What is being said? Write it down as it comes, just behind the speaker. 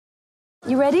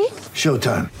You ready?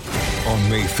 Showtime. On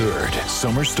May 3rd,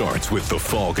 summer starts with The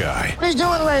Fall Guy. Let's do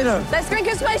it later. Let's drink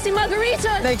a spicy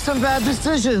margarita. Make some bad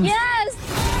decisions.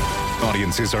 Yes!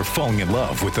 Audiences are falling in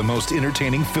love with the most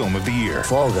entertaining film of the year.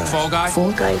 Fall Guy. Fall Guy?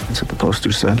 Fall Guy. That's what the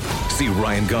poster said. See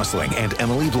Ryan Gosling and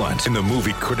Emily Blunt in the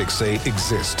movie critics say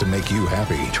exists to make you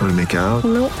happy. Trying to make it out?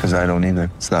 Nope. Because I don't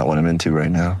either. It's not what I'm into right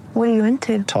now. What are you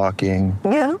into? Talking.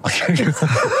 Yeah.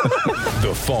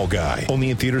 The Fall Guy.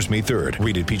 Only in theaters May 3rd.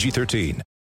 Rated PG-13.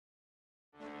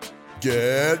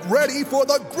 Get ready for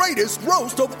the greatest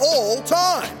roast of all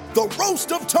time. The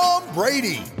Roast of Tom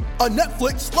Brady. A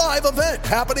Netflix live event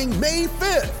happening May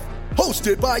 5th.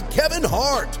 Hosted by Kevin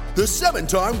Hart. The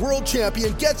 7-time world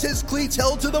champion gets his cleats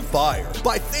held to the fire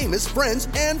by famous friends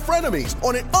and frenemies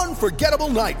on an unforgettable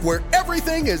night where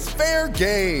everything is fair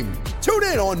game. Tune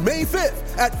in on May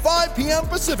 5th at 5 p.m.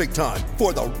 Pacific time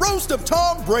for the Roast of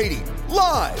Tom Brady.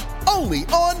 Live only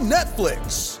on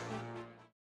Netflix.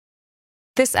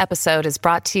 This episode is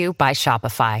brought to you by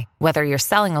Shopify. Whether you're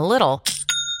selling a little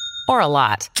or a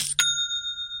lot,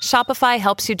 Shopify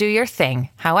helps you do your thing,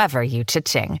 however you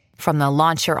cha-ching. From the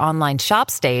launch your online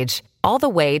shop stage, all the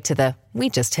way to the we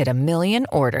just hit 1 million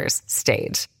orders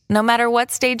stage. No matter what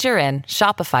stage you're in,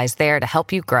 Shopify's there to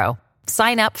help you grow.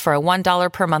 Sign up for a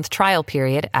 $1 per month trial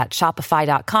period at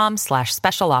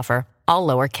shopify.com/special offer, all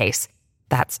lowercase.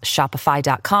 That's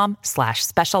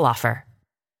shopify.com/special offer.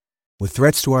 With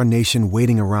threats to our nation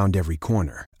waiting around every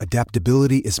corner,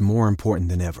 adaptability is more important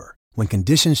than ever. When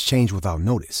conditions change without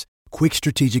notice, quick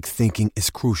strategic thinking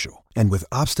is crucial. And with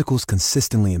obstacles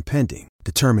consistently impending,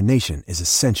 determination is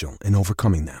essential in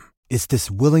overcoming them. It's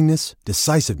this willingness,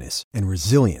 decisiveness, and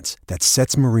resilience that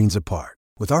sets Marines apart.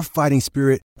 With our fighting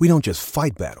spirit, we don't just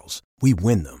fight battles, we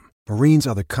win them. Marines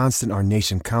are the constant our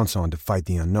nation counts on to fight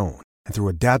the unknown. And through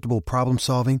adaptable problem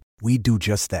solving, we do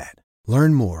just that.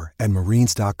 Learn more at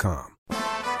marines.com.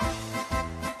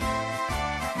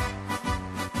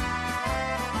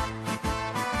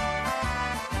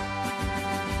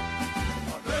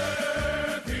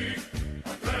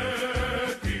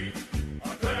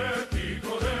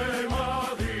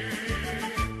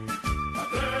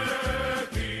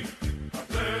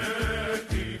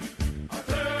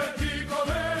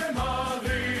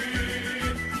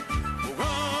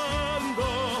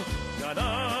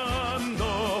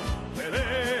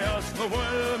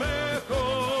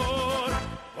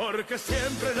 Porque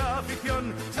siempre la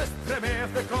afición se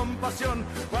estremece con pasión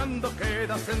cuando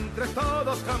quedas entre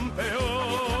todos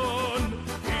campeón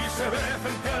y se ve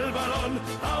frente al balón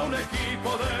a un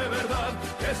equipo de verdad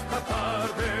que esta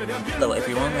tarde de ambiente. Hello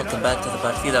everyone, welcome back to the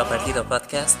Partido a Partido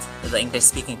podcast, the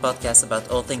English-speaking podcast about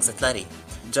all things Atleti.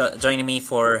 Joining me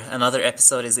for another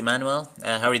episode is Emmanuel.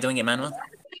 How are you doing, Emmanuel?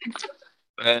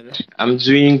 Well, I'm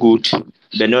doing good,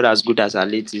 but not as good as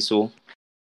Atleti, so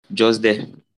just there.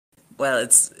 Well,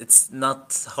 it's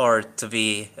not hard to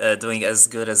be doing as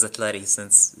good as Atleti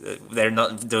since they're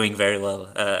not doing very well.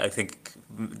 I think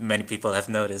many people have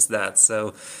noticed that.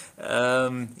 So,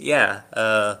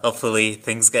 hopefully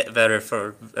things get better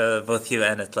for both you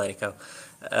and Atletico.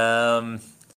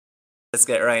 Let's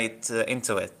get right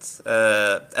into it.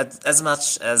 As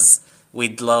much as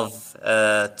we'd love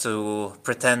to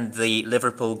pretend the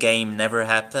Liverpool game never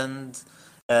happened,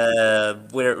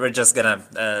 we're just gonna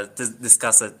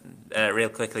discuss it real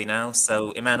quickly now.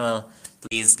 So, Emmanuel,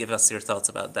 please give us your thoughts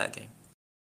about that game.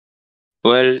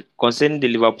 Well, concerning the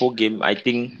Liverpool game, I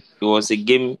think it was a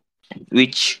game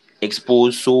which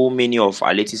exposed so many of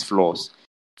Atleti's flaws.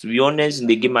 To be honest, in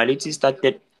the game, Atleti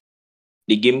started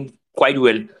the game quite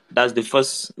well. That's the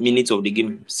first minute of the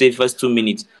game, say first 2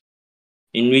 minutes,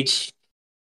 in which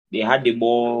they had the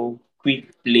ball, quick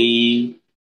play,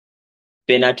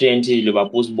 penalty into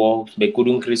Liverpool's box. They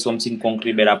couldn't create something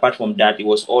concrete, but apart from that, it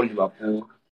was all Liverpool.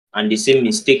 And the same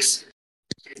mistakes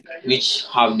which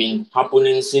have been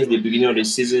happening since the beginning of the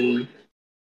season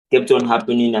kept on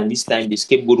happening. And this time, the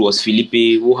scapegoat was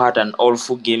Felipe, who had an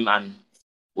awful game and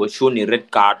was shown a red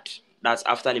card. That's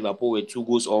after Liverpool were 2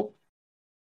 goals up,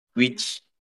 which,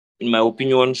 in my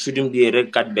opinion, shouldn't be a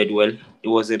red card, but well, it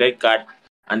was a red card.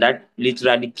 And that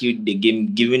literally killed the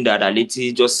game, given that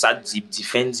Atleti just sat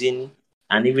defending.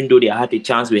 And even though they had a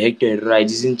chance with Hector Herrera, it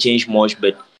didn't change much,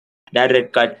 but that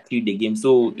red card killed the game.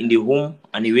 So in the home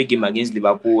and away game against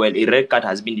Liverpool, well, a red card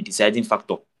has been the deciding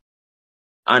factor.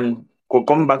 And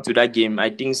coming back to that game, I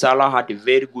think Salah had a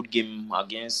very good game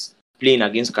playing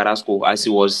against Carrasco, as it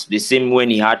was the same when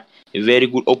he had a very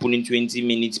good opening 20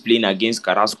 minutes playing against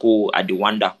Carrasco at the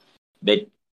Wanda. But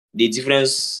the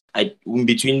difference in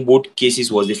between both cases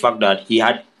was the fact that he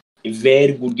had a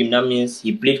very good game. That means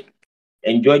he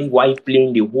enjoyed while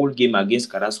playing the whole game against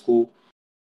Carrasco.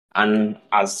 And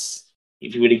as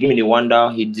if you were given a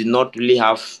wonder, he did not really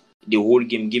have the whole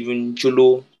game, given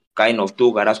Cholo kind of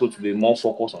told Carrasco to be more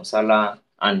focused on Salah,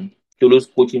 and Cholo's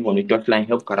coaching from the touchline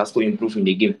helped Carrasco improve in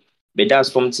the game. But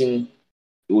that's something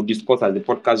we'll discuss as the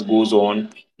podcast goes on.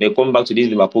 They come back to this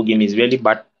Liverpool game. It's really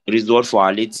bad result for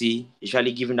Atleti,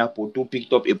 especially given that Porto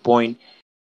picked up a point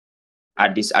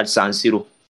at San Siro.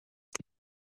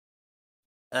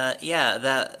 Yeah,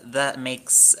 that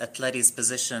makes Atleti's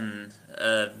position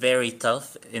very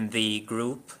tough in the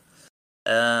group.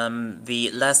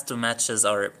 The last two matches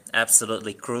are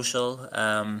absolutely crucial.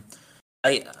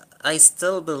 I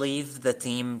still believe the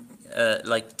team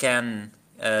can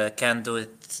do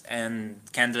it, and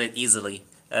can do it easily.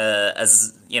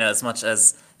 As you know, as much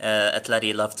as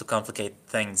Atleti love to complicate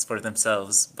things for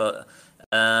themselves, but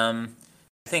I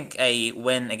think a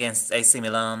win against AC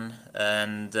Milan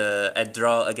and a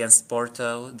draw against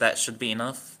Porto, that should be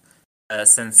enough.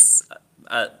 Since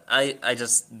I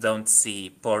just don't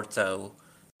see Porto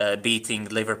beating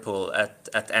Liverpool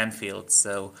at Anfield.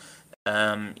 So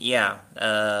I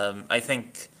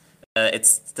think it's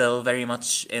still very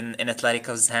much in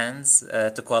Atletico's hands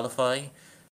to qualify.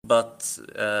 But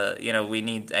we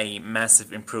need a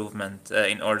massive improvement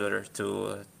in order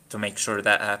to make sure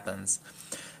that happens.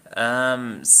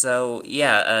 You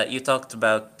talked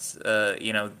about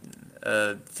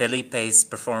Felipe's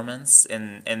performance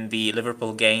in the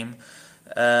Liverpool game.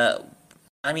 I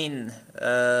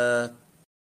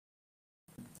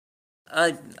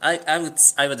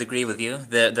would agree with you.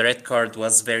 The red card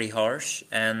was very harsh,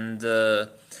 and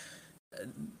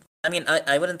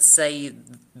I wouldn't say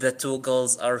the two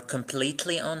goals are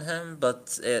completely on him,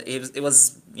 but it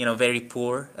was very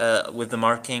poor with the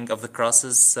marking of the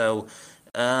crosses. So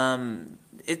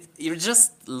you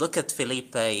just look at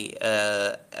Felipe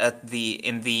in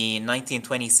the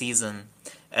 1920 season,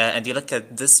 and you look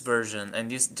at this version,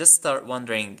 and you just start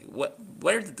wondering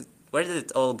where did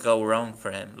it all go wrong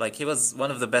for him? Like, he was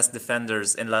one of the best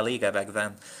defenders in La Liga back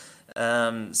then.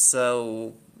 Do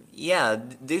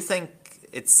you think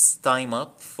it's time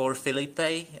up for Felipe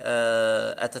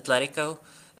at Atletico?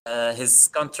 His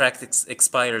contract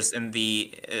expires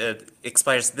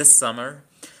expires this summer.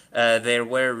 There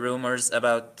were rumors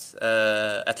about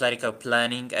Atletico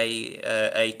planning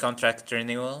a contract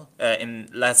renewal in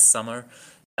last summer.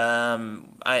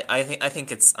 I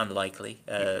think it's unlikely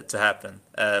to happen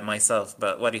myself.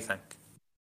 But what do you think?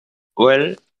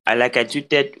 Well, I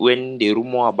tweeted when the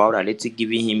rumor about Atleti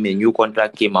giving him a new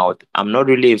contract came out. I'm not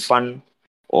really a fan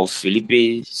of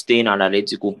Felipe staying at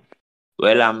Atletico.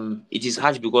 Well, it is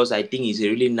harsh because I think he's a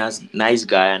really nice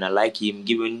guy, and I like him.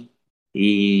 Given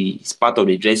he's part of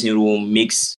the dressing room,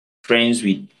 makes friends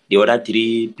with the other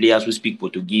three players who speak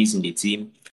Portuguese in the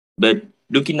team. But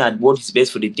looking at what is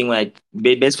best for the team, I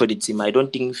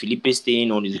don't think Felipe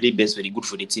staying on is really good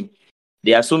for the team.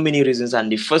 There are so many reasons,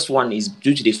 and the first one is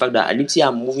due to the fact that Atleti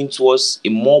are moving towards a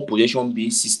more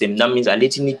possession-based system. That means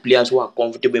Atleti need players who are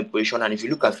comfortable in possession. And if you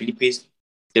look at Felipe's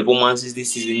performances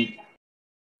this season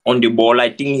on the ball, I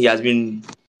think he has been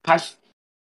harsh.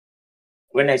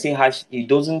 When I say harsh, he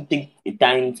doesn't take the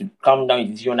time to calm down his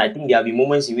decision. I think there have been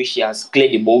moments in which he has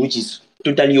cleared the ball, which is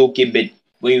totally okay. But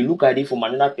when you look at it from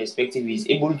another perspective, he's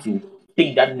able to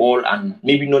take that ball and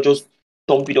maybe not just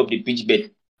thump it up the pitch, but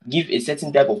give a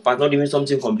certain type of pass, not even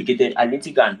something complicated.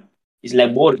 Atletico, it's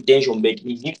like ball retention, but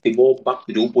he gives the ball back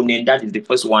to the opponent. That is the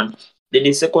first one. Then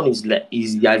the second is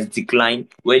he has declined.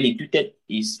 Well, he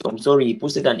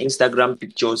posted an Instagram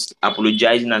pictures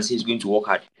apologizing and says he's going to work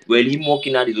hard. Well, him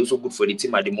working hard is also good for the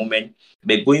team at the moment.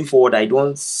 But going forward, I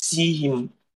don't see him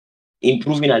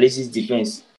improving Alexis'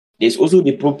 defense. There's also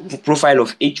the profile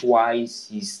of H-Wise,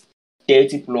 he's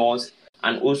 30 plus,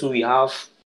 and also we have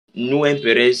Noel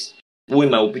Perez, who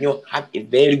in my opinion had a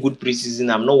very good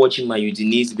preseason. I'm not watching my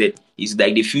Udinese, but he's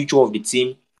like the future of the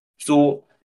team. So,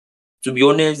 to be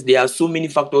honest, there are so many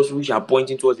factors which are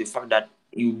pointing towards the fact that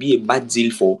it will be a bad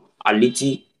deal for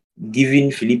Atleti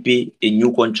giving Felipe a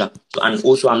new contract. And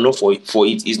also, I'm not for it.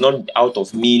 It's not out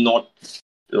of me not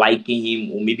liking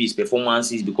him or maybe his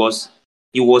performances, because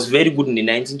he was very good in the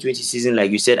 1920 season,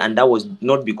 like you said, and that was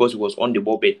not because he was on the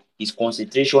ball, but his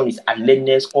concentration, his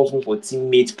alertness, covering for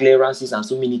teammates, clearances, and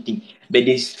so many things. But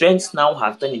the strengths now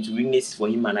have turned into weaknesses for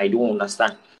him, and I don't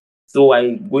understand. So,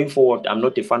 going forward, I'm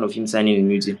not a fan of him signing a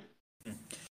new team.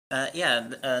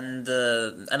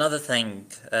 Another thing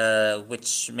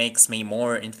which makes me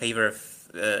more in favor of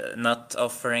not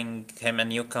offering him a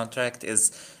new contract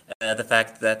is the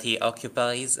fact that he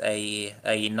occupies a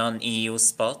non-EU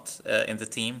spot in the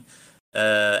team.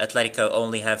 Atletico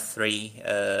only have 3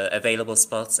 available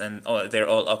spots, and they're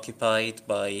all occupied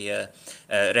by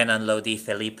Renan Lodi,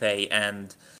 Felipe,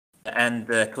 and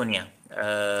Cunha.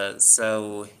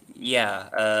 So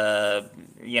yeah,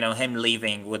 him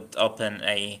leaving would open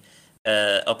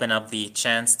up the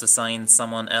chance to sign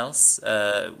someone else,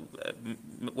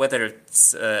 whether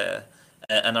it's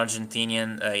an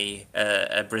Argentinian,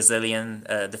 a Brazilian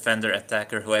defender,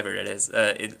 attacker, whoever it is.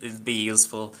 It'd be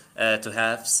useful to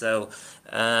have. So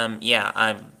yeah,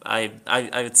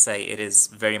 I would say it is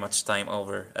very much time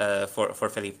over for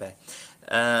Felipe.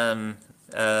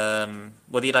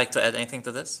 Would you like to add anything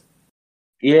to this?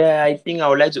 Yeah, I think I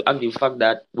would like to add the fact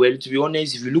that, well, to be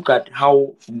honest, if you look at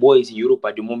how football is in Europe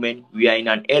at the moment, we are in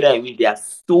an era in which there are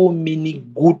so many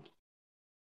good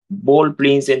ball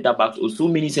playing centre backs, or so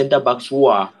many centre backs who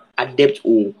are adept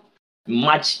or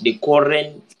match the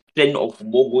current trend of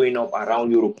football going up around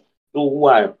Europe. So who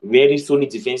are very solid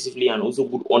defensively and also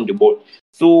good on the ball.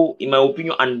 So in my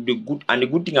opinion, and the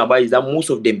good thing about it is that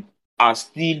most of them are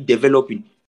still developing.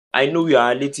 I know we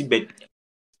are a little bit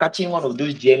catching one of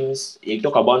those gems. You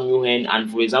talk about Newhen,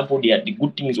 and for example, the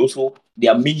good thing is also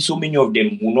there are so many of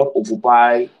them who not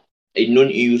occupy a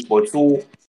non-EU spot. So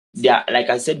there, like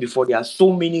I said before, there are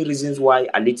so many reasons why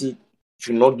Aleti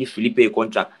should not give Felipe a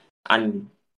contract, and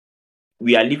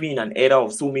we are living in an era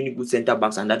of so many good centre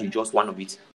backs, and that is just one of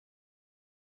it.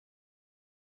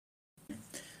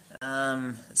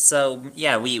 So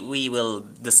yeah, we will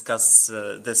discuss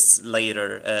this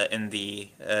later in the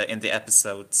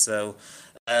episode. So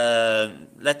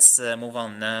let's move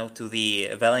on now to the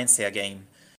Valencia game.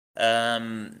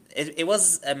 It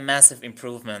was a massive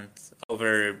improvement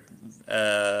over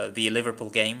the Liverpool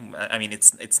game. I mean,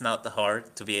 it's not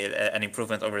hard to be an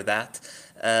improvement over that,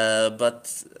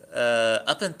 but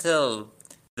up until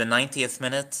the 90th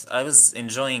minute, I was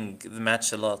enjoying the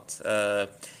match a lot.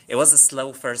 It was a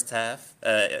slow first half,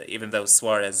 even though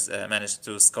Suarez managed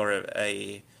to score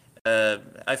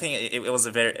I think it was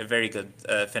a very good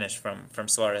finish from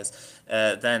Suarez.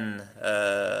 Then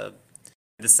the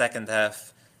second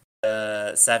half,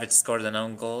 Savic scored an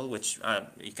own goal, which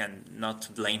you can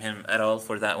not blame him at all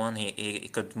for that one. He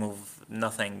could move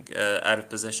nothing out of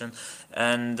position.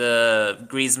 And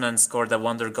Griezmann scored a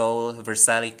wonder goal,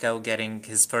 Versalico getting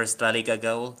his first La Liga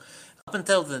goal. Up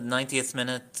until the 90th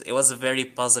minute, it was a very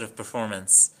positive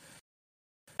performance.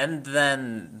 And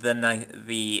then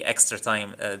the extra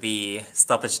time, the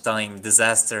stoppage time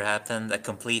disaster happened, a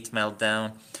complete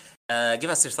meltdown.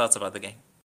 Give us your thoughts about the game.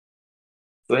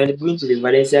 Well, going to the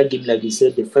Valencia game, like you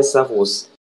said, the first half was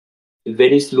a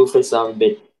very slow first half.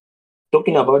 But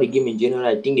talking about the game in general,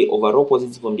 I think the overall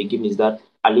positive from the game is that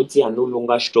Aleti are no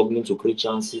longer struggling to create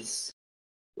chances.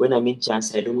 When I mean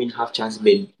chances, I don't mean half chances,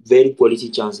 but very quality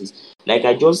chances. Like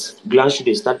I just glanced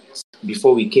through the stats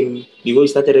before we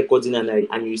started recording,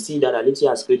 and you see that Aleti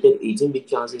has created 18 big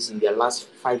chances in their last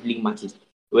 5 league matches.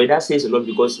 Well, that says a lot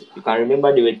because you can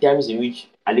remember there were times in which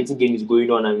Aleti game is going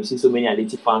on and you see so many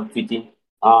Aleti fans tweeting,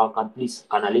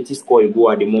 can Aleti score a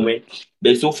goal at the moment?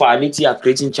 But so far, Aleti are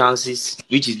creating chances,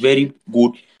 which is very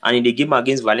good. And in the game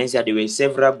against Valencia, there were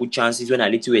several good chances when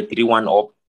Aleti were 3-1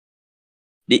 up.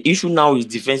 The issue now is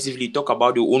defensively. Talk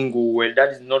about the own goal. Well, that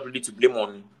is not really to blame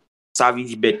on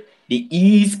Savic, but the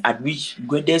ease at which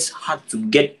Guedes had to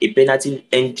get a penalty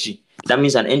entry, that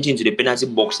means an entry into the penalty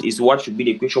box, is what should be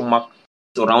the question mark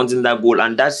surrounding that goal.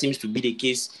 And that seems to be the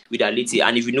case with Aleti.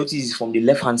 And if you notice, it's from the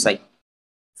left-hand side.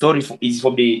 Sorry, it's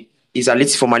from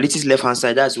Aleti's left-hand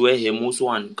side. That's where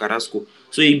Hermoso and Carrasco.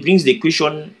 So it brings the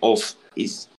question of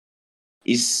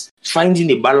is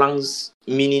finding a balance,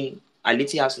 meaning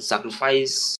Aleti has to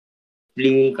sacrifice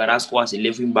playing Carrasco as a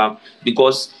left wing back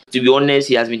because, to be honest,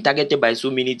 he has been targeted by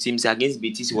so many teams. Against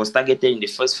Betis, he was targeted in the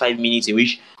first 5 minutes in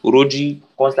which Rodri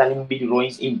constantly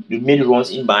made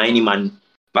runs in behind him and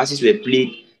passes were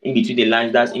played in between the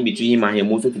lines. That's in between him and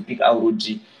Hermoso to pick out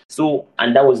Rodri. So,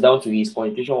 and that was down to his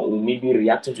concentration or maybe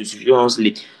reacting to situations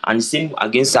late. And same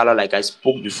against Salah, like I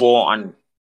spoke before, and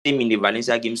same in the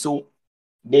Valencia game. So,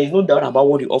 there is no doubt about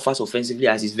what he offers offensively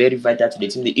as is very vital to the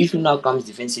team. The issue now comes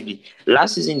defensively.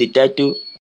 Last season, the title,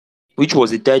 which was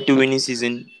the title-winning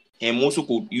season, Hermoso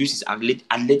could use his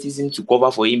athleticism to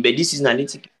cover for him. But this season,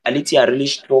 Aleti are really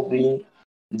struggling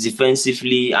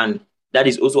defensively, and that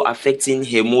is also affecting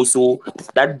Hermoso.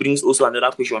 That brings also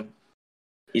another question.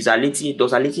 Does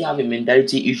Aleti have a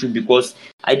mentality issue? Because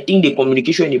I think the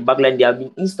communication in the backline, there have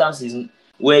been instances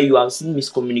where you have seen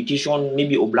miscommunication,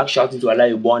 maybe Oblak shouting to allow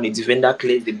a ball and a defender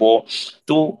clears the ball.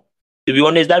 So, to be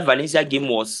honest, that Valencia game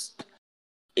was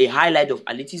a highlight of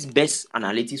Aleti's best and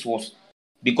Aleti's worst.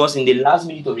 Because in the last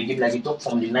minute of the game, like you talked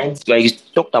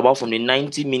about from the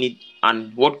 90 minute,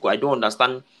 and what I don't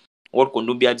understand what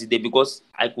Kondogbia did there, because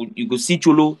you could see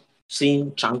Cholo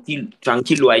saying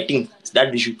tranquilo, I think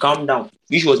that they should calm down,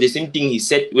 which was the same thing he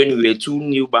said when we were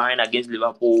 2-0 behind against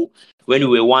Liverpool, when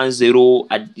we were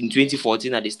 1-0 in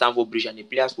 2014 at the Stamford Bridge, and the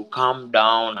players could calm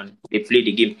down and they played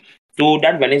the game. So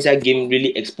that Valencia game really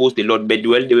exposed a lot, but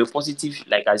well, they were positive.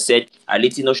 Like I said,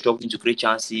 Atleti not struggling to create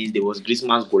chances. There was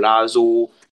Griezmann's golazo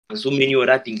and so many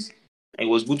other things. And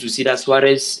it was good to see that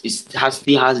Suarez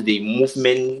still has the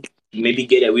movement to maybe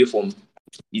get away from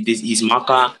his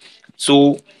marker.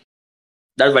 So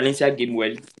that Valencia game,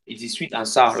 well, it is sweet and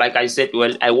sour. Like I said,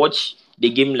 well, I watched the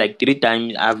game like 3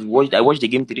 times. I watched the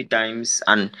game 3 times,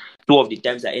 and 2 of the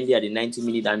times I ended at the 90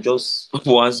 minute, and just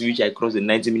once which I crossed the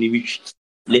 90 minute, which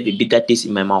left a bitter taste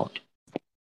in my mouth.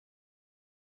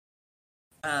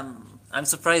 I'm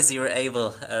surprised you were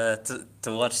able to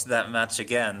watch that match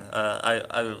again.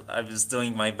 I was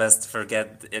doing my best to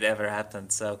forget it ever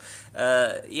happened. So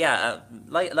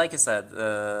like I said,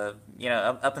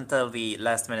 up until the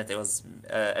last minute, it was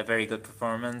a very good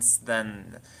performance.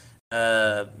 Then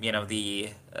the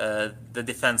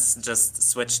defense just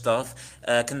switched off.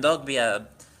 Kondogbia.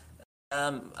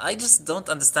 I just don't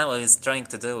understand what he's trying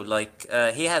to do. Like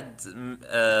he had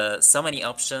so many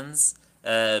options.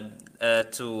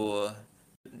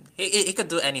 He could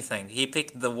do anything. He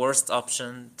picked the worst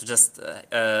option to just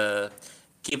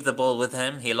keep the ball with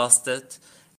him. He lost it.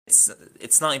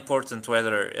 It's not important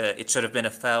whether it should have been a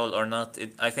foul or not.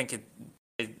 I think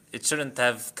it shouldn't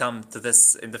have come to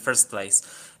this in the first place.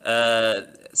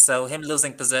 So him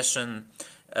losing possession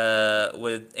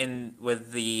with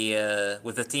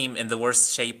the team in the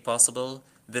worst shape possible.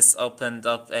 This opened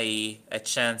up a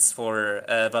chance for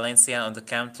Valencia on the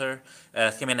counter.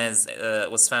 Jimenez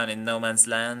was found in no man's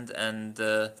land, and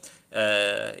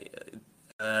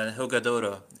Hugo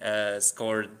Duro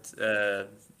scored,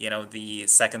 the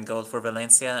second goal for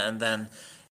Valencia, and then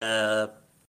the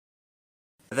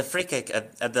free kick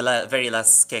at the very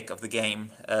last kick of the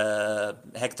game,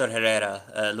 Hector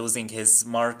Herrera losing his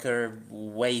marker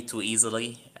way too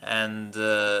easily. And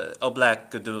Oblak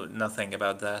could do nothing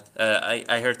about that.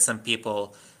 I heard some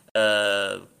people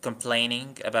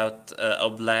complaining about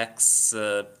Oblak's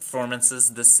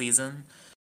performances this season,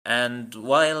 and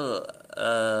while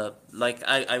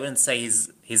I wouldn't say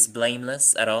he's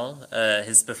blameless at all,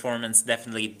 his performance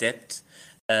definitely dipped,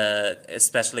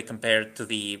 especially compared to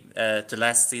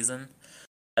last season.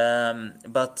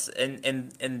 But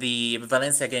in the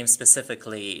Valencia game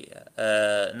specifically,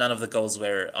 none of the goals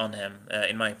were on him,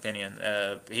 in my opinion.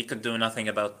 He could do nothing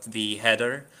about the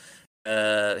header.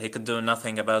 He could do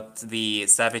nothing about the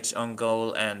Savic own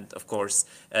goal, and of course,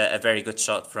 a very good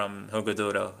shot from Hugo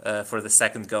Duro for the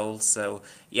second goal. So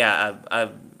yeah,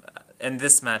 in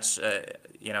this match,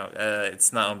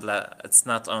 it's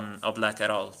not on Oblak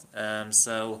at all.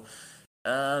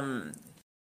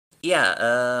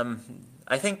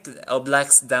 I think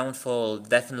Oblak's downfall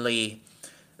definitely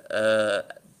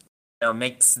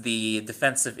makes the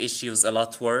defensive issues a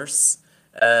lot worse.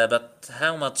 But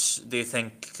how much do you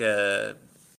think it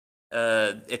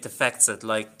affects it?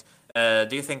 Like, do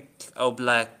you think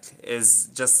Oblak is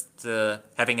just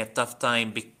having a tough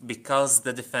time because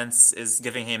the defense is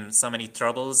giving him so many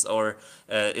troubles, or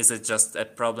is it just a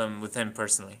problem with him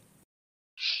personally?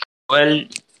 Well,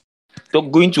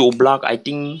 going to Oblak, I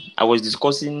think I was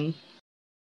discussing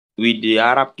with the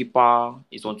Arab keeper.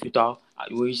 It's on Twitter,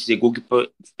 which is a goalkeeper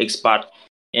expert,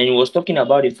 and he was talking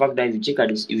about the fact that if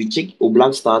you check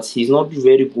Oblak stats, he's not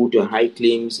very good at high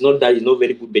claims. Not that he's not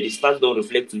very good, but the stats don't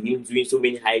reflect to him doing so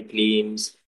many high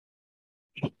claims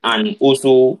and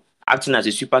also acting as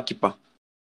a super keeper.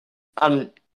 And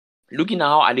looking at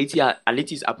how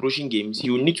Atleti is approaching games, he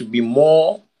will need to be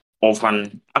more of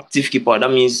an active keeper.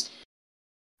 That means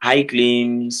high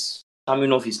claims,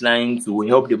 coming off his line to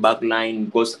help the back line,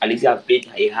 because Atleti have played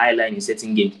a high line in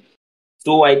certain games.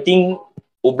 So I think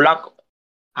Oblak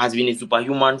has been a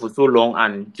superhuman for so long,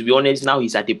 and to be honest, now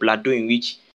he's at a plateau in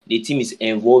which the team is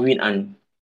evolving, and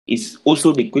it's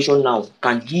also the question now,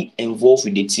 can he evolve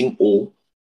with the team, or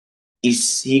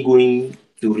is he going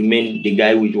to remain the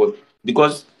guy with what?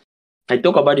 Because I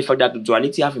talk about the fact that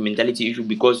Atleti have a mentality issue,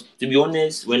 because to be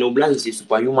honest, when Oblak is a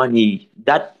superhuman,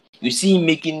 you see him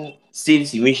making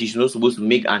saves in which he's not supposed to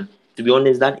make, and to be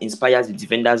honest, that inspires the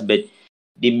defenders, but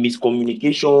the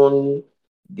miscommunication,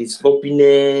 the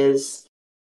sloppiness,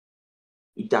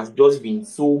 it has just been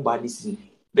so bad this season.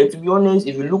 But to be honest,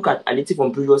 if you look at Atleti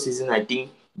from previous season, I think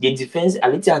the defense,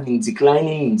 Atleti have been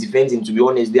declining in defending, to be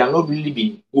honest. They have not really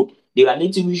been good. The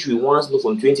Atleti which we once know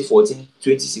from 2014,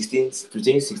 2016 to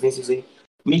 2016 season,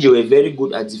 which they were very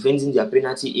good at defending their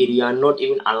penalty area, not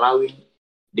even allowing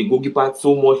the goalkeeper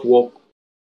so much work.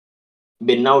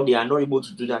 But now they are not able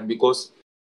to do that because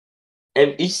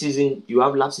each season you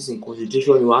have lapses in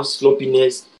concentration, you have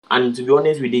sloppiness, and to be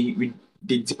honest, with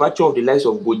the departure of the likes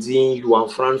of Godin, Juan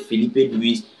Fran, Felipe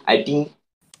Luis, I think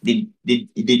the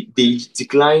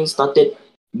decline started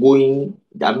going.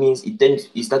 That means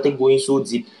it started going so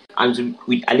deep, and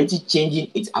with Atleti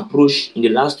changing its approach in the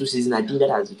last 2 seasons, I think that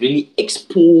has really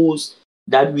exposed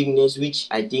that weakness, which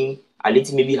I think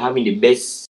Atleti maybe having the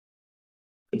best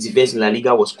defense in La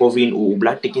Liga was covering, or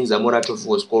Black taking Zamora Trophy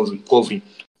was covering.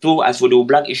 So as for the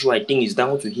Black issue, I think it's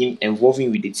down to him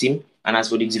involving with the team. And as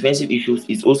for the defensive issues,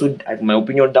 it's also, in my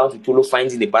opinion, down to Cholo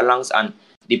finding the balance, and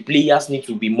the players need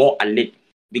to be more alert.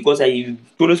 Because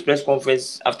Cholo's press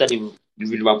conference after the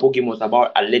Liverpool game was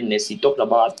about alertness. He talked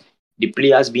about the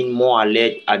players being more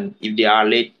alert, and if they are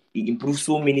alert, it improves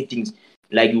so many things.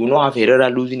 Like, you will not have Herrera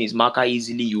losing his marker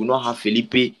easily. You will not have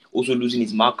Felipe also losing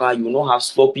his marker. You will not have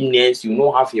sloppiness. You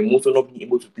will not have Hermoso not being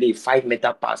able to play a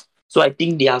 5-meter pass. So I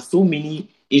think there are so many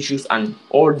issues, and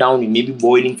all down in maybe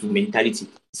boiling to mentality.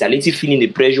 Is Atleti feeling the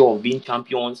pressure of being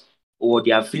champions, or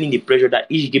they are feeling the pressure that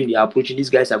each game they are approaching, these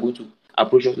guys are going to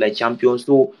approach us like champions?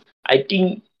 So I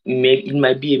think it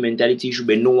might be a mentality issue,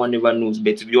 but no one ever knows.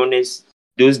 But to be honest,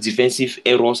 those defensive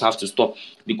errors have to stop,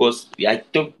 because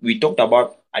we talked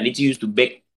about Atleti used to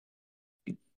beg.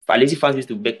 Atleti fans used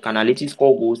to beg, can Atleti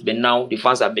score goals? But now the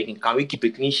fans are begging, can we keep a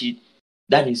clean sheet?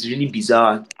 That is really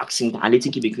bizarre, asking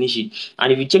Atleti keep a clean sheet.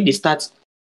 And if you check the stats,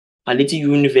 Atleti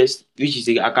Universe, which is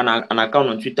an account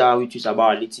on Twitter which is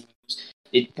about Atleti,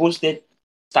 it posted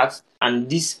stats, and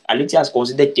this Atleti has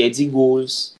considered 30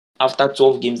 goals after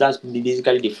 12 games. That's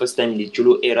basically the first time in the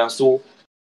Cholo era. So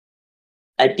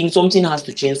I think something has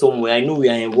to change somewhere. I know we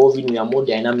are more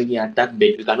dynamic in attack,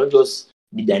 but we cannot just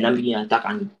be dynamic in attack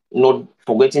and not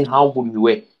forgetting how good we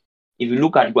were. If you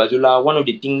look at Guardiola, one of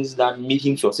the things that made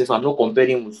him successful, I'm not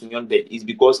comparing him with Simeone, but is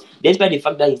because despite the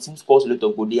fact that his team scores a lot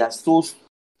of goals, they are so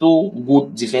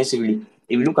good defensively.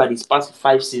 If you look at his past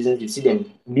 5 seasons, you see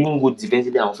them being good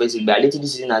defensively and offensively. But lately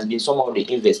this season has been somehow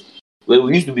the inverse, where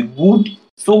we used to be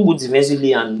so good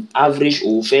defensively and average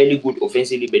or fairly good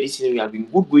offensively. But this season we have been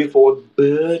good going forward,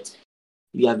 but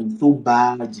we have been so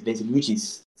bad defensively, which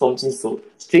is something so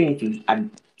strange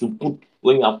to put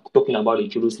when you are talking about the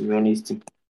Cholo Simeone's team.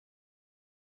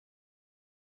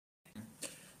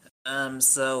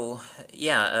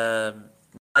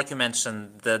 Like you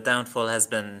mentioned, the downfall has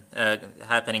been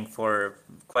happening for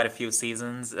quite a few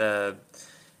seasons.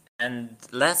 And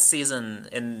last season,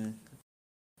 in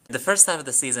the first half of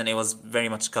the season, it was very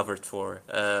much covered for.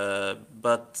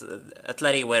 But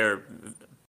Atleti were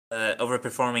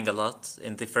overperforming a lot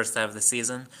in the first half of the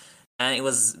season. And it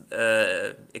was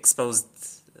exposed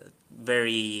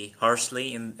very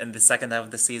harshly in the second half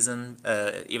of the season,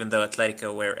 even though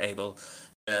Atletico were able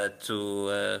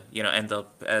to end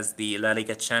up as the La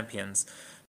Liga champions.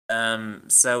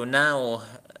 So now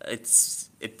it's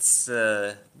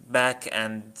back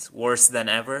and worse than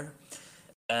ever.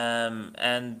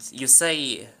 And you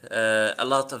say a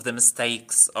lot of the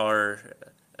mistakes are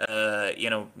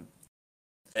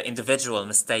individual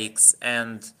mistakes,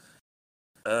 and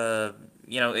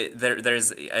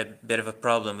there's a bit of a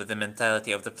problem with the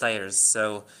mentality of the players.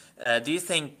 So do you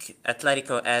think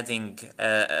Atletico adding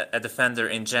a defender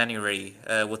in January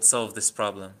would solve this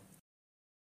problem?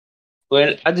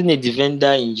 Well, adding a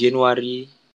defender in January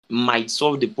might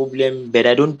solve the problem, but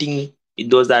I don't think it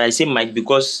does that. I say might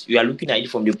because we are looking at it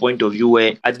from the point of view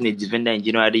where adding a defender in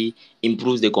January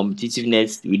improves the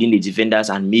competitiveness within the defenders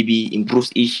and maybe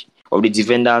improves each of the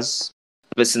defenders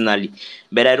personally.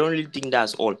 But I don't really think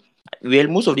that's all. Well,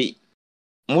 most of the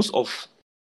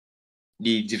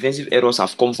defensive errors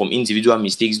have come from individual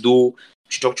mistakes, though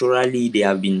structurally we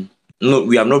have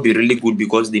not been really good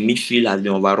because the midfield has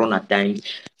been overrun at times.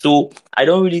 So I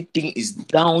don't really think it's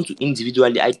down to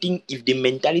individually. I think if the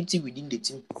mentality within the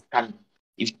team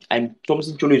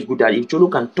something Cholo is good at, if Cholo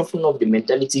can toughen up the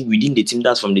mentality within the team,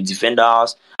 that's from the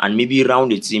defenders and maybe around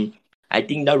the team, I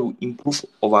think that will improve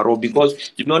overall.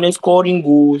 Because to be honest, scoring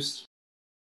goals,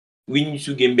 winning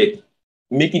 2 game back,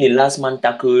 making a last man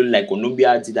tackle like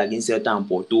Onobia did against Celta and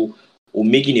Porto, or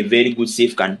making a very good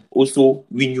save can also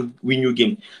win you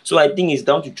game. So I think it's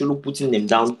down to Cholo putting them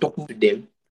down, talking to them,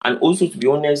 and also, to be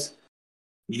honest,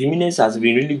 Jimenez has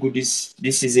been really good this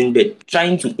season, but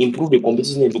trying to improve the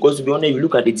competition. Because to be honest, if you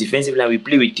look at the defensive line, we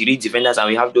play with 3 defenders and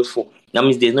we have those 4. That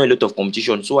means there's not a lot of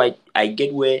competition. So I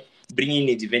get where bringing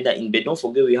a defender in, but don't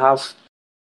forget we have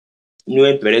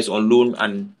Noel Perez on loan,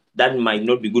 and that might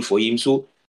not be good for him. So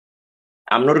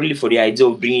I'm not really for the idea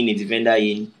of bringing a defender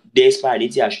in. Despite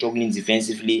Atleti are struggling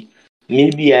defensively,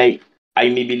 maybe I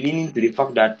may be leaning to the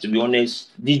fact that, to be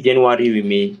honest, this January we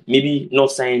may maybe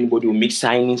not sign anybody, we'll make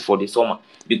signings for the summer.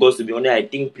 Because, to be honest, I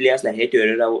think players like Hector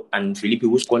Herrera and Felipe,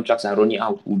 whose contracts are running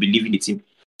out, will be leaving the team.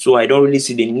 So I don't really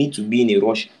see the need to be in a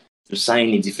rush to sign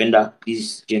a defender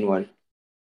this January.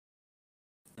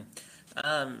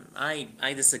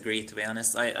 I disagree, to be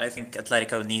honest. I think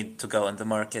Atletico need to go on the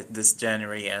market this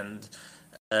January and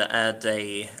add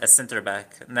a center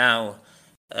back. Now,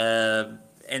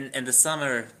 in the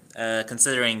summer,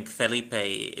 considering Felipe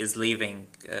is leaving,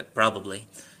 probably,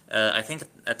 I think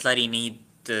Atleti need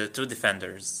two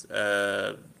defenders.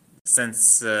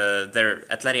 Since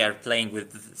Atleti are playing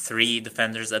with 3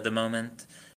 defenders at the moment,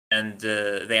 and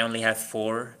they only have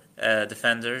 4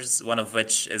 defenders, one of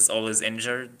which is always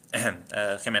injured,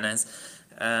 Jimenez.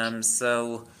 I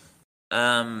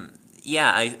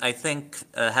think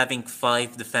having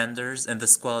 5 defenders in the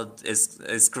squad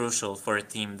is crucial for a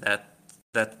team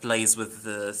that plays with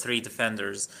 3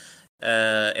 defenders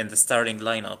in the starting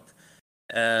lineup.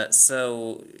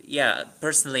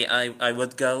 Personally, I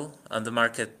would go on the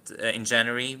market in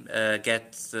January,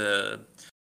 get.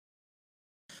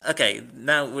 Okay,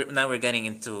 now we're getting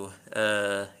into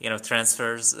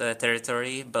transfers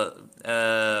territory, but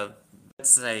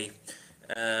let's say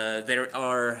there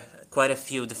are quite a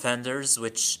few defenders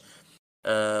which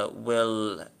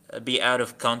will be out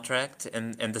of contract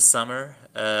in the summer.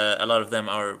 A lot of them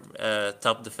are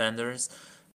top defenders.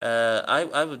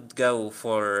 I would go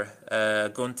for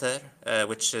Gunther,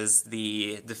 which is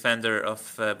the defender of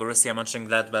Borussia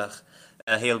Mönchengladbach.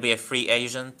 He'll be a free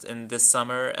agent in this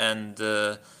summer, and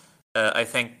I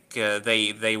think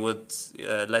they would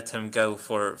let him go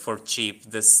for cheap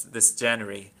this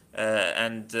January.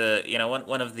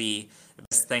 One of the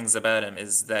best things about him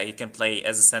is that he can play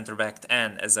as a center back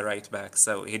and as a right back,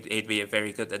 so he'd be a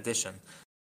very good addition.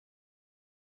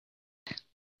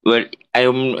 Well, I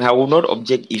will not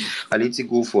object if Atleti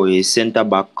go for a centre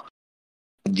back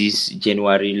this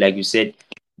January. Like you said,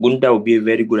 Gunther will be a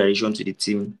very good addition to the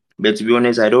team. But to be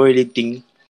honest, I don't really think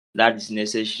that is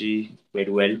necessary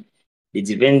very well. The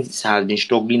defense has been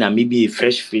struggling, and maybe a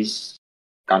fresh face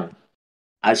can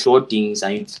assure things.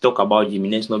 And you talk about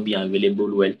Jimenez not being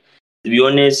available well. To be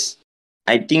honest,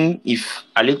 I think if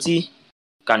Atleti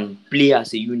can play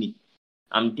as a unit,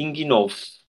 I'm thinking of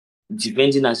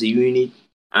defending as a unit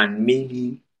and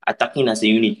maybe attacking as a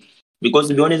unit. Because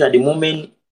to be honest, at the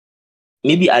moment,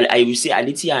 maybe I will say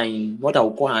Atleti are in what I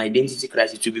would call an identity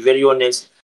crisis. To be very honest,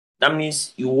 that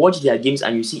means you watch their games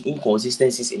and you see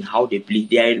inconsistencies in how they play.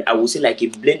 They are, I would say, like a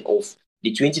blend of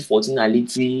the 2014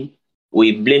 Atleti or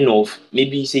a blend of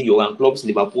maybe say Jurgen Klopp's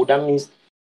Liverpool. That means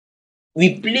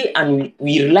we play and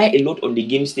we rely a lot on the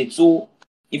game state. So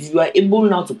if you are able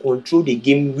now to control the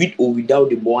game with or without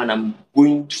the ball, and I'm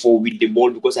going for with the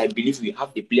ball because I believe we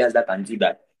have the players that can do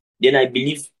that, then I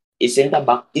believe a centre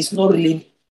back is not really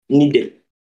needed.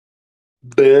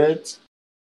 But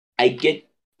I get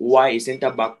why a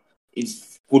centre back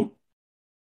is good.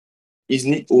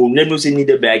 Let me say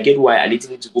needed, but I get why Atleti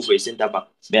need to go for a centre back.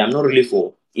 But I'm not really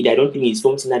for it. I don't think it's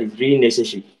something that is really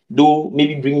necessary. Though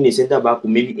maybe bringing a centre back will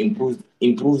maybe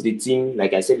improves the team,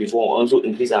 like I said before, also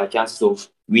increase our chances of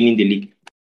winning the league.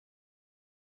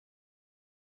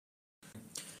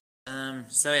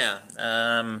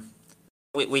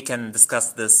 We can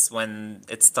discuss this when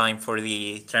it's time for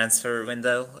the transfer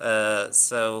window.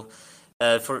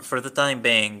 For the time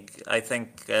being, I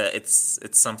think it's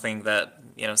something that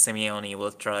Simeone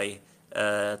will try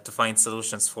to find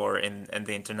solutions for in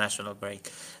the international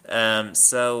break.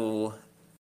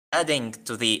 Adding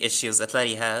to the issues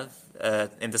Atleti have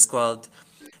in the squad,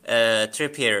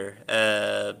 Trippier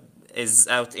is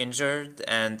out injured,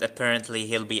 and apparently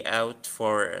he'll be out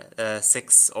for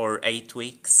 6 or 8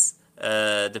 weeks,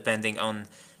 depending on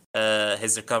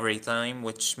his recovery time,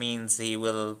 which means he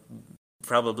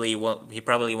probably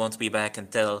won't be back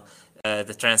until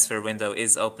the transfer window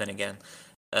is open again.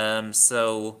 In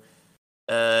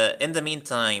the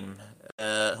meantime,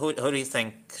 who do you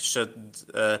think should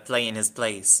play in his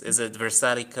place? Is it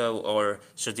Versalico, or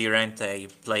should Llorente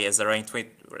play as a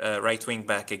right wing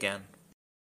back again?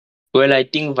 Well, I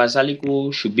think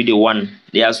Versalico should be the one.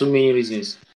 There are so many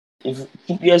reasons.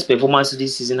 Trippier's performance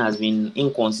this season has been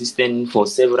inconsistent for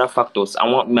several factors.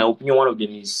 In my opinion, one of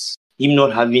them is him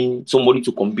not having somebody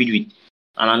to compete with.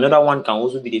 And another one can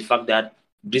also be the fact that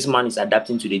Griezmann is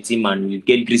adapting to the team, and you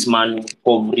get Griezmann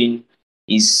covering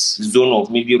his zone of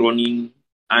maybe running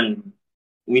and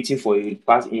waiting for a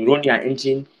pass, in running and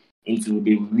entering into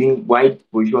the wide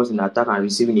positions in attack and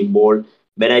receiving a ball.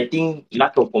 But I think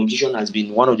lack of competition has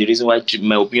been one of the reasons why, in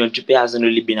my opinion, Trippier hasn't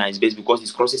really been at his best, because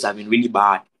his crosses have been really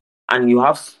bad. And you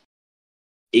have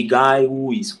a guy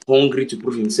who is hungry to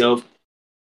prove himself,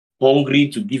 hungry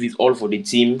to give his all for the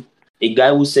team. A guy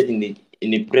who said in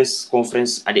the press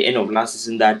conference at the end of last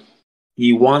season that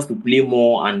he wants to play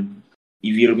more, and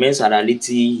if he remains at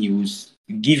Ality, he will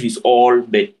give his all,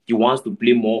 but he wants to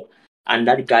play more. And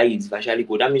that guy is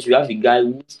Vashaliko. That means you have a guy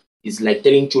who is like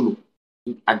telling Cholo,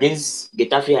 against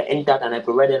Getafe, I entered and I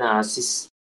provided an assist.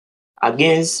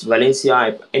 Against Valencia,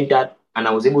 I entered and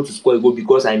I was able to score a goal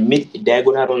because I made a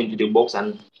diagonal run into the box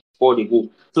and scored a goal.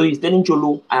 So he's telling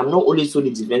Cholo, I am not only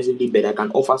solid defensively, but I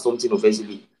can offer something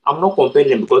offensively. I'm not comparing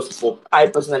them because I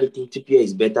personally think Trippier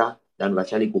is better than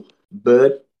Vashaliko.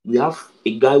 But we have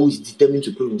a guy who is determined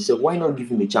to prove himself. Why not give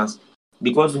him a chance?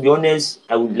 Because to be honest,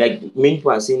 I would like many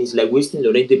people are saying it's like wasting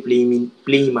Llorente playing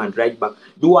him at right back.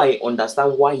 Do I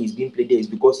understand why he's being played there? Is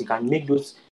because he can make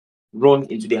those run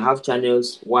into the half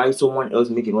channels while someone else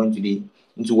make a run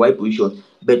into wide position.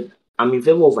 But I'm in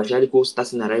favor of Vashaliko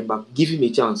starting at right back. Give him a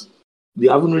chance. We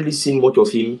haven't really seen much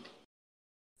of him.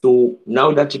 So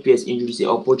now that TPS injury is an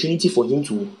opportunity for him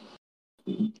to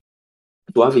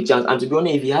have a chance. And to be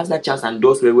honest, if he has that chance and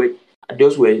does well,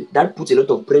 that puts a lot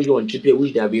of pressure on Trippier,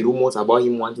 which there have been rumors about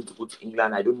him wanting to go to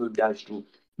England. I don't know if that's true.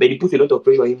 But it puts a lot of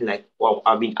pressure on him, like, wow,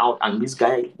 I've been out, and this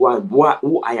guy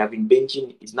who I have been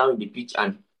benching is now in the pitch,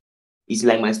 and it's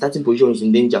like my starting position is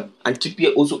in danger. And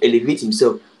Trippier also elevates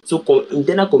himself. So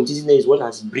internal competitiveness is what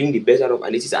has bring the best out of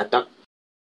Alexis' attack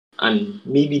and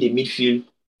maybe the midfield.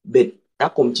 But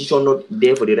that competition not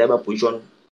there for the right back position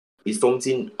is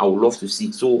something I would love to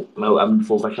see. So I'm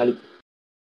for Vashaliko.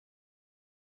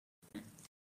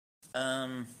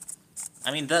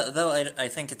 I mean, though I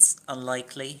think it's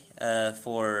unlikely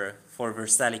for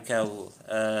Versalico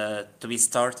to be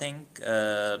starting.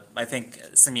 I think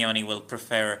Simeone will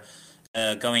prefer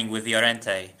going with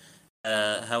Llorente,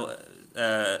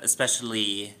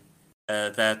 especially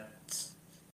that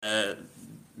the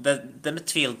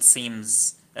midfield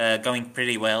seems going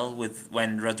pretty well with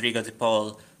when Rodrigo de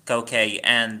Paul, Koke,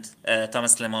 and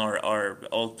Thomas Lemar are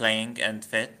all playing and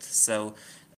fit. So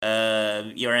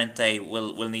Llorente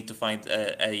will need to find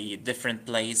a different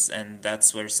place, and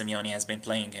that's where Simeone has been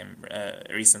playing him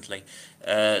recently.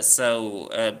 So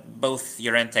both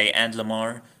Llorente and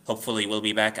Lemar hopefully will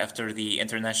be back after the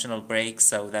international break.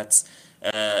 So that's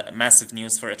massive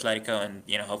news for Atletico, and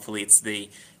hopefully it's the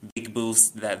big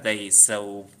boost that they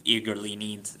so eagerly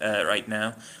need right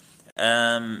now.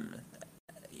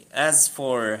 As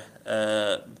for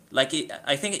I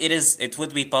think it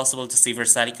would be possible to see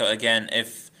Versalico again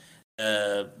if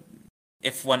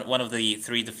one of the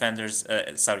three defenders,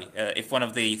 if one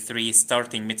of the three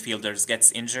starting midfielders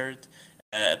gets injured.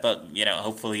 But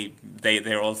hopefully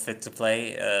they're all fit to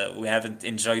play. We haven't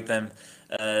enjoyed them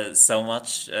so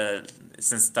much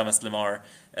since Thomas Lemar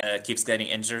keeps getting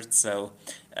injured. So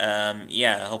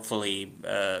hopefully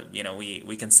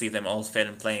we can see them all fit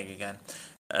and playing again.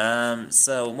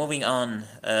 So moving on,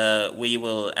 we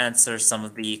will answer some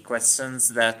of the questions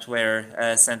that were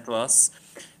sent to us.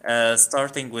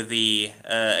 Starting with the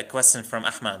question from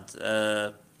Ahmad,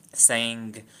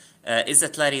 saying, is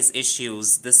Atleti's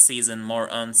issues this season more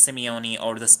on Simeone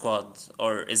or the squad,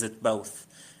 or is it both?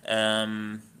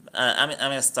 I'm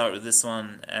going to start with this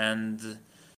one, and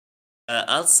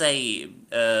I'll say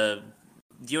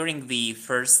during the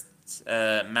first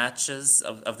matches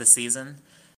of the season,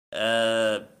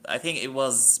 I think it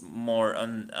was more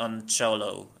on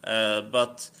Cholo,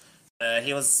 but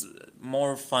he was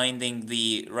more finding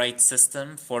the right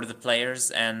system for the players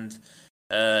and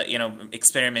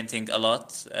experimenting a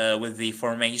lot with the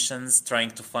formations,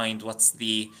 trying to find what's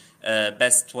the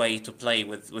best way to play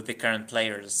with the current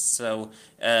players. So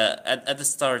at the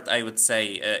start, I would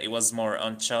say it was more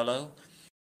on Cholo,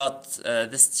 but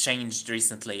this changed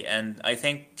recently, and I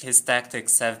think his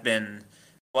tactics have been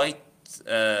quite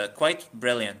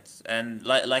brilliant. And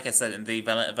like I said, in the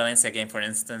Valencia game, for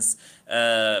instance,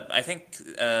 I think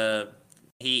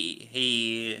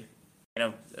he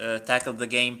tackled the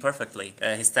game perfectly.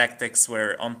 His tactics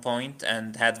were on point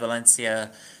and had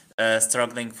Valencia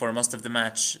struggling for most of the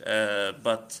match.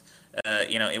 But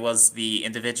it was the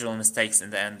individual mistakes in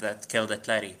the end that killed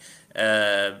Atleti.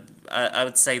 I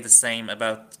would say the same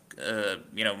about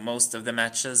most of the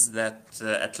matches that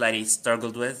Atleti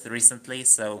struggled with recently.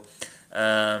 So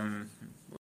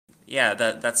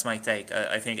that's my take.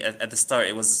 I think at the start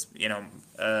it was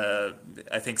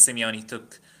I think Simeone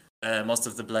took most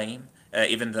of the blame,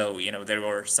 even though there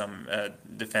were some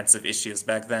defensive issues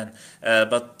back then.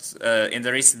 But in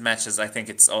the recent matches, I think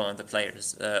it's all on the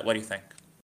players. What do you think?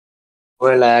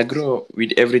 Well, I agree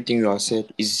with everything you have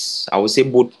said. I would say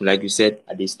both, like you said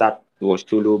at the start, it was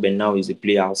Cholo, but now it's the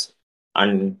players.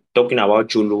 And talking about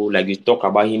Cholo, like you talk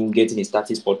about him getting his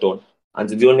starting spot on. And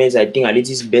to be honest, I think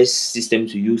Aliti's best system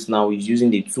to use now is using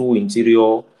the two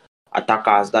interior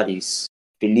attackers, that is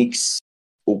Felix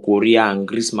Okoria and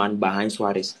Griezmann behind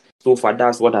Suarez. So far,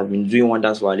 that's what I've been doing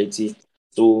wonders for Aliti.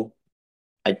 So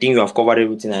I think you have covered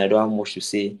everything and I don't have much to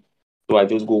say. So I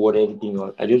just go with everything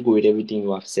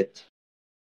you have said.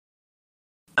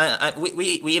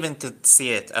 We even could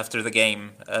see it after the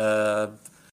game.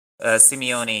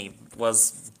 Simeone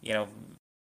was,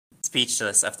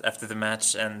 speechless after the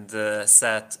match and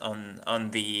sat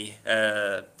on the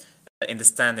in the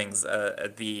standings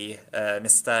at the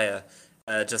Mestalla,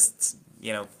 just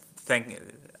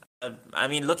I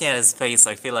mean, looking at his face,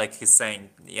 I feel like he's saying,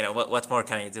 what more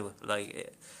can I do?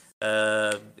 Like,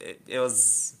 it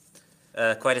was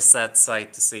quite a sad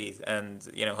sight to see, and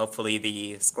hopefully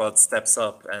the squad steps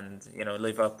up and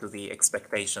live up to the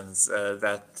expectations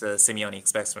that Simeone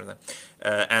expects from them,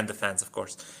 and the fans, of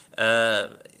course.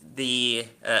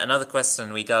 Another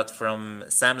question we got from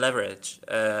Sam Leverage,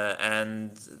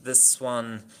 and this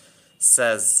one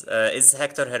says, is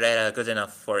Hector Herrera good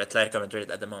enough for Atletico Madrid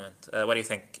at the moment? What do you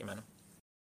think, Emmanuel?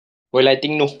 Well, I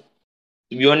think no.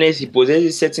 To be honest, he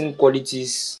possesses certain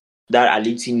qualities that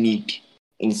Aliti need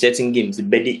in certain games.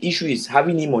 But the issue is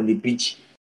having him on the pitch.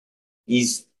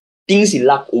 His things he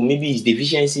lack, or maybe his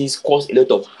deficiencies, cause a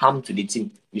lot of harm to the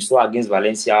team. We saw against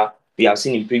Valencia. We have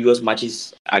seen in previous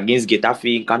matches against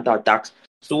Getafe, counter-attacks.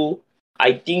 So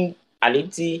I think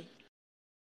Aliti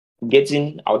I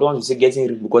don't want to say getting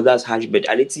rid because that's harsh, but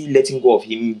Aliti letting go of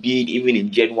him, be it even in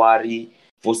January,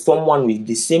 for someone with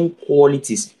the same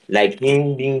qualities, like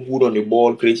him being good on the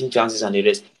ball, creating chances and the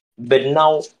rest. But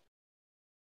now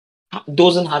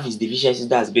doesn't have his deficiencies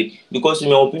that's big. Because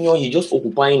in my opinion, he's just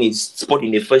occupying his spot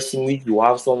in the first team, which you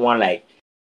have someone like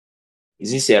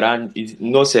Serrano?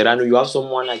 Not Serrano. You have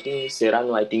someone, I think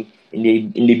Serrano, in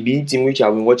the B team, which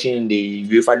I've been watching in the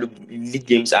UEFA League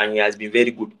games, and he has been very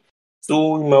good.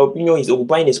 So, in my opinion, he's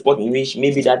occupying a spot in which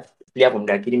maybe that player from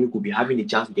the academy could be having a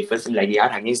chance with the first team like they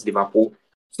had against Liverpool.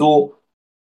 So,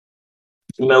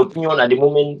 in my opinion, at the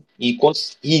moment,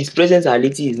 because his presence at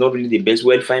Aliti is not really the best.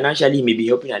 Well, financially, he may be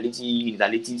helping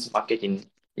Aliti's market in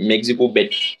Mexico,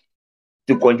 but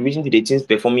to contributing to the team's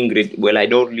performing great, well, I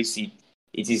don't really see it.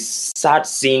 It is sad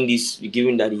seeing this,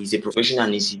 given that he's a professional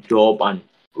and it's his job, and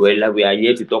well, we are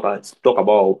here to talk about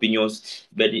our opinions.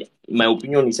 But my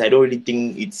opinion is, I don't really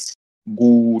think it's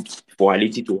good for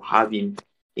Aliti to have him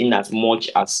in as much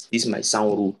as this might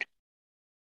sound rude.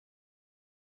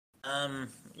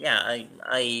 Yeah,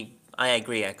 I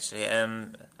agree actually.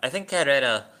 I think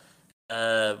Herrera,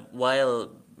 while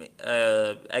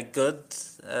a good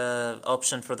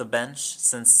option for the bench,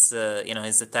 since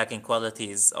his attacking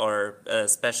qualities are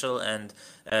special and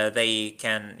they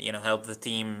can help the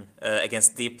team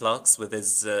against deep blocks with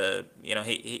his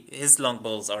his long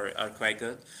balls are quite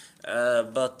good,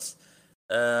 but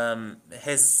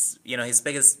his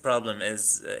biggest problem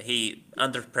is he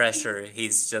under pressure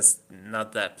he's just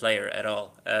not that player at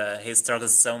all. He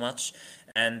struggles so much,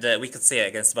 and we could see it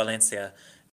against Valencia.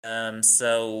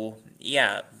 So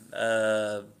yeah,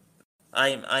 I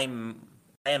am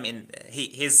in.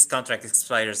 His contract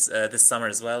expires this summer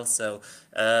as well. So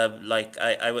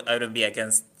I wouldn't be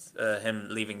against him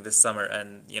leaving this summer,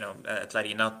 and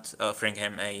Atleti not offering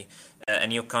him a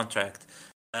new contract.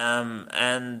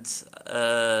 And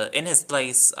in his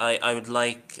place, I would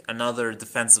like another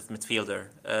defensive midfielder.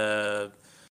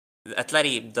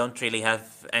 Atleti don't really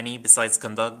have any besides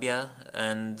Kondogbia,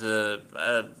 and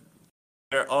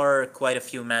there are quite a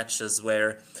few matches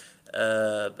where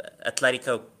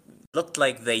Atletico looked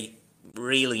like they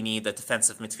really need a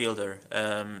defensive midfielder.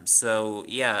 So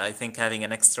yeah, I think having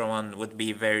an extra one would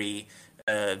be very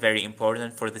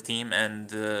important for the team,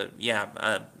 and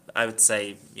I would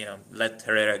say let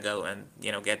Herrera go and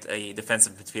get a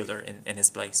defensive midfielder in his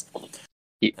place.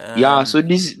 Yeah, so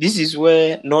this is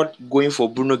where not going for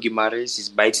Bruno Guimaraes is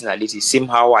biting Aleti. Same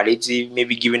how Aleti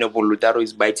maybe giving up on Lautaro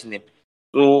is biting him.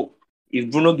 So if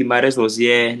Bruno Guimaraes was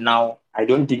here now, I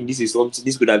don't think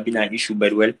this could have been an issue,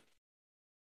 but well.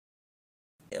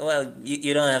 Well,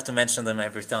 you don't have to mention them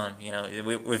every time.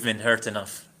 We've been hurt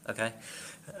enough. Okay.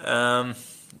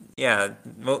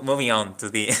 Moving on to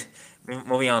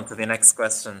the next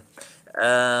question.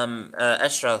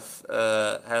 Ashraf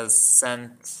has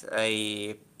sent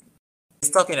he's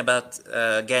talking about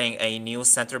getting a new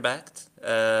center back,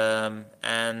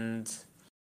 and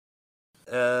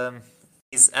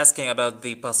he's asking about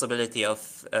the possibility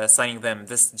of signing them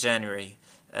this January,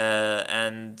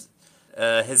 and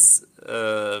his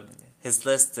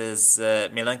list is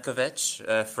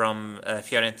Milenkovic from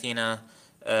Fiorentina,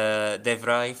 De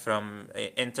Vrij from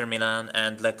Inter Milan,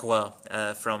 and Lacroix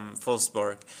from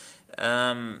Wolfsburg.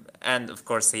 And of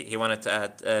course, he wanted to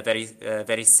add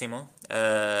Verissimo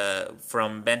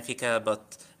from Benfica,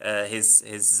 but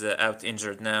he's out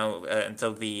injured now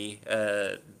until the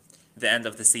end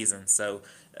of the season. So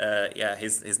yeah,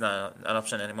 he's not an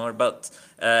option anymore. But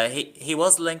he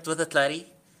was linked with Atleti,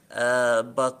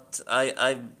 but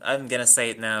I'm gonna say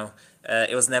it now.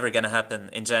 It was never gonna happen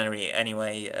in January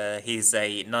anyway. He's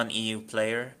a non-EU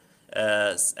player.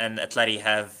 And Atleti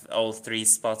have all 3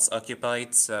 spots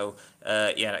occupied, so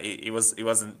yeah, it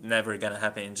wasn't never gonna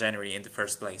happen in January in the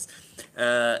first place.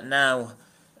 Now,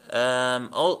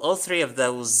 all 3 of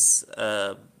those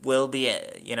will be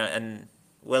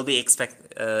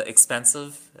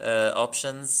expensive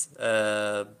options.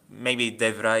 Maybe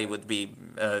De Vrij would be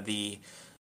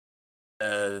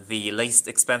the least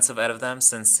expensive out of them,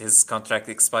 since his contract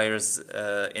expires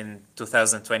in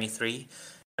 2023.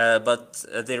 But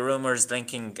the rumors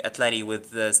linking Atleti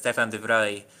with Stefan de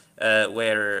Vrij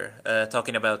were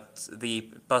talking about the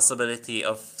possibility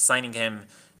of signing him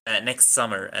next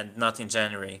summer and not in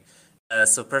January.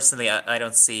 So personally, I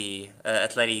don't see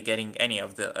Atleti getting any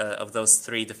of those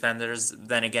 3 defenders.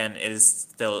 Then again, it is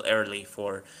still early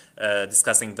for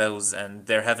discussing those, and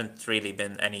there haven't really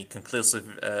been any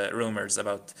conclusive rumors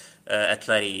about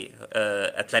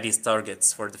Atleti's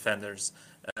targets for defenders.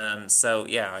 So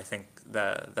yeah, I think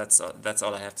that's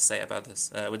all I have to say about this.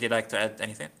 Would you like to add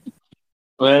anything?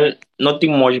 Well,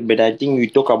 nothing much, but I think we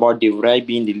talk about De Vrij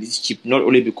being the least cheap, not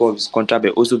only because of his contract,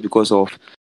 but also because of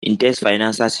intense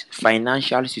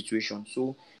financial situation.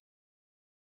 So,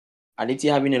 Atleti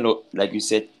having a lot, like you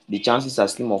said, the chances are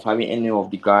slim of having any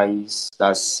of the guys.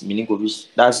 That's Milinkovic.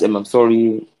 That's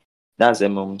Savic,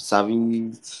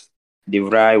 De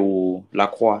Vrij, or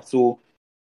Lacroix. So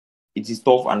it is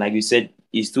tough, and like you said,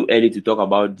 it's too early to talk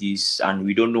about this, and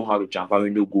we don't know how the transfer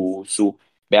window goes. So,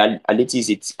 but Atleti is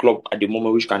a club at the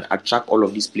moment which can attract all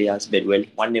of these players. But well,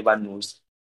 one never knows.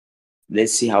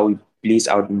 Let's see how it plays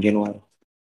out in January.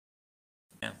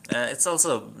 Yeah, it's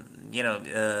also,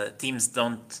 teams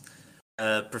don't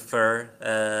prefer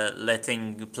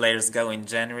letting players go in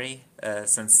January,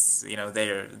 since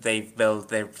they've built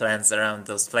their plans around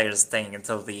those players staying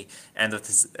until the end of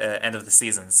the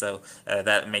season. So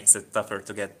that makes it tougher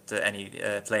to get any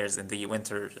players in the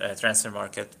winter transfer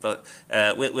market. But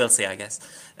we'll see, I guess.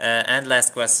 And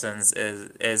last questions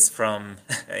is from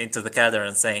Into the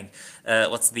Cadern saying,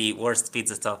 what's the worst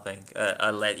pizza topping?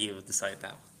 I'll let you decide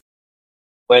that.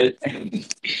 Well,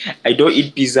 I don't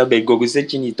eat pizza, but Google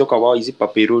searching you talk about is it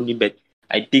pepperoni, but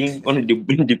I think you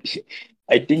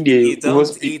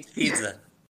don't eat pizza.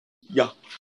 Yeah.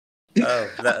 Oh,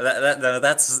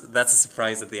 that's a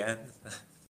surprise at the end.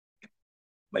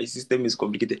 My system is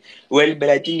complicated. Well, but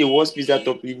I think the worst pizza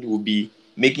topping would be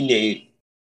making the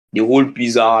whole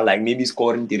pizza, like maybe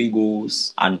scoring 3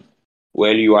 goals, and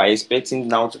well, you are expecting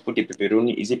now to put a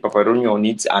pepperoni. Is it pepperoni on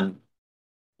it? And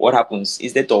what happens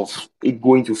instead of it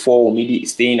going to 4 or maybe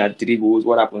staying at 3 goals?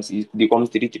 What happens is it becomes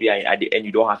 3-3, and at the end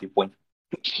you don't have a point.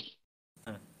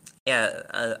 Yeah,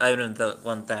 I wouldn't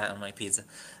want that on my pizza.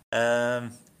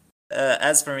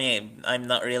 As for me, I'm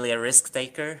not really a risk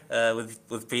taker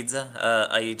with pizza.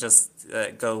 I just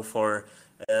go for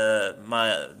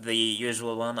the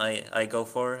usual one. I go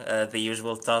for the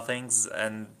usual toppings,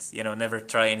 and never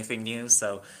try anything new.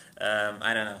 So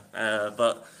I don't know.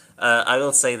 But I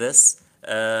will say this.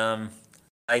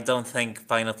 I don't think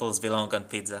pineapples belong on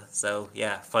pizza, so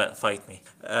yeah, fight me.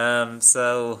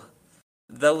 So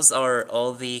those are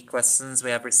all the questions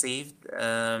we have received.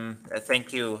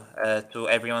 Thank you to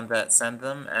everyone that sent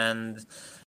them, and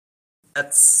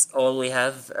that's all we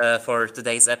have for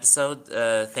today's episode.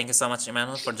 Thank you so much,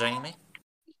 Emmanuel, for joining me.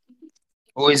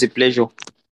 Always a pleasure.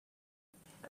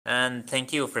 And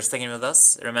thank you for sticking with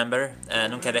us. Remember,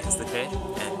 nunca dejes de creer,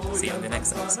 and see you in the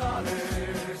next episode.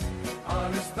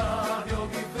 Al estadio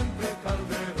Vicente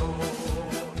Calderón,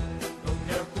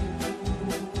 donde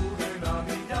acuden a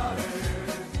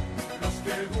millares los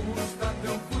que gustan de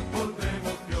un fútbol de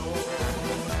emoción,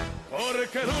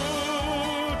 porque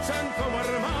luchan como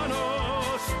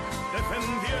hermanos,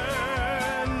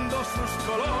 defendiendo sus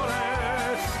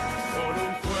colores, con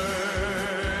un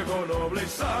fuego noble y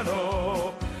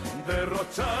sano,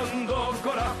 derrochando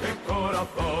coraje y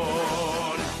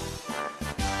corazón.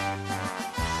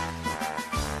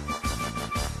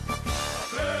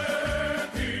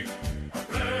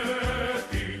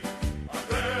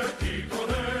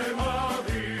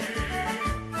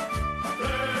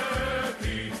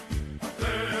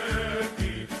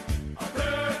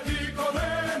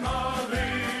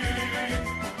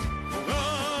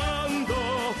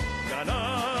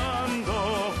 Ganando,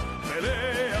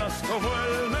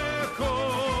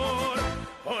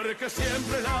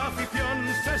 siempre la afición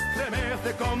se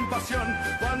estremece con pasión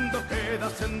cuando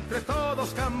quedas entre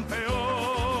todos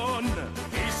campeón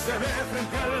y se ve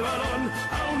frente al balón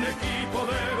a un equipo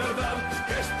de verdad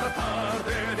que esta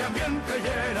tarde de ambiente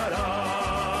llenará.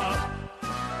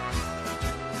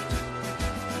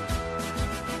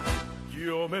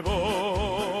 Yo me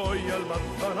voy al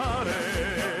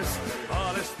Manzanares,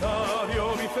 al estadio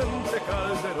Vicente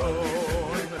Calderón,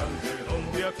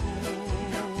 donde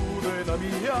acuden a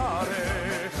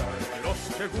millares los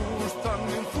que gustan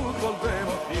un fútbol de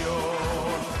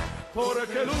emoción,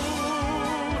 porque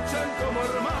luchan como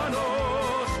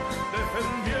hermanos,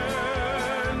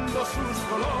 defendiendo sus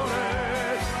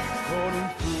colores, con un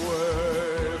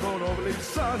fuego noble y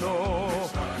sano,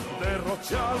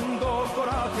 derrochando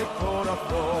coraje y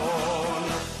corazón.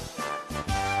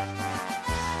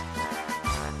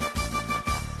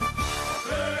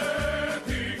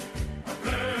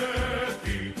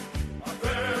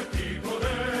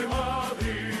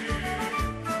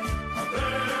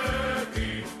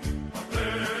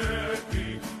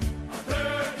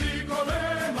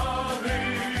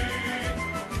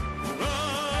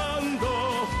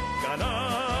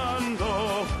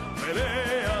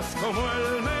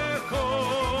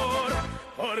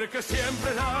 Porque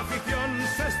siempre la afición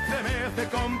se estremece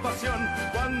con pasión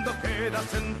cuando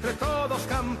quedas entre todos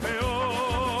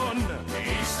campeón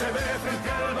y se ve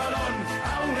frente al balón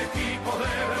a un equipo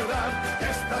de verdad que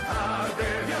esta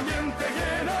tarde